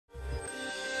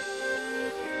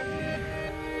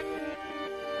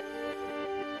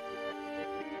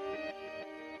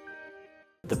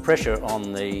The pressure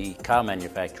on the car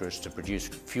manufacturers to produce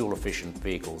fuel-efficient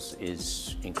vehicles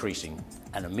is increasing.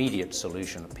 An immediate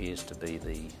solution appears to be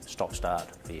the stop-start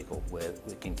vehicle, where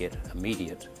we can get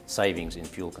immediate savings in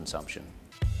fuel consumption.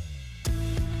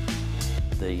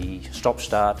 The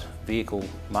stop-start vehicle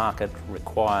market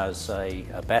requires a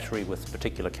battery with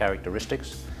particular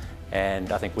characteristics,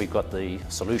 and I think we've got the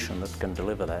solution that can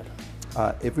deliver that.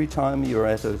 Every time you're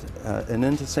at an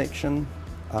intersection,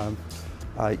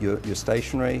 you're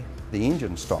stationary, the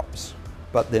engine stops,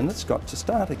 but then it's got to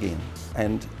start again.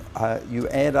 And you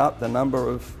add up the number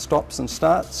of stops and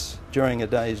starts during a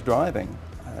day's driving,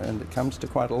 and it comes to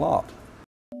quite a lot.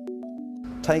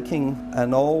 Taking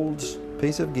an old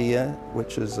piece of gear,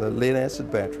 which is a lead-acid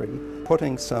battery,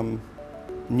 putting some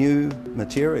new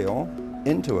material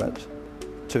into it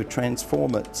to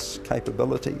transform its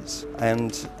capabilities.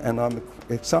 And I'm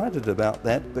excited about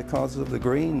that because of the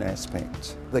green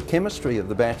aspect. The chemistry of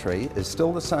the battery is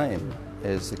still the same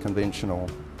as the conventional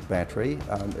battery.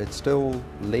 It's still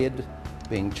lead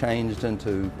being changed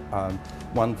into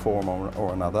one form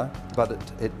or another, but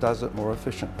it does it more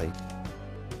efficiently.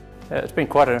 It's been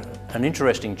quite an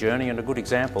interesting journey and a good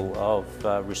example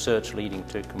of research leading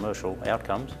to commercial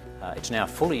outcomes. It's now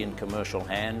fully in commercial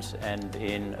hands, and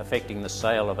in affecting the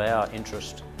sale of our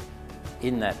interest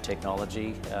in that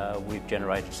technology, we've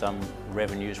generated some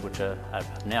revenues which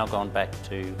have now gone back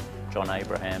to John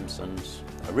Abrahamson's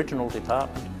original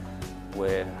department,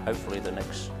 where hopefully the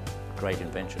next great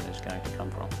invention is going to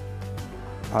come from.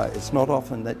 It's not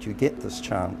often that you get this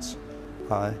chance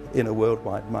in a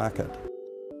worldwide market.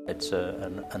 It's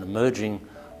an emerging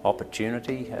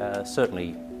opportunity,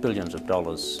 certainly billions of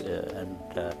dollars, and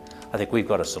I think we've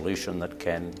got a solution that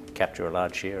can capture a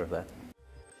large share of that.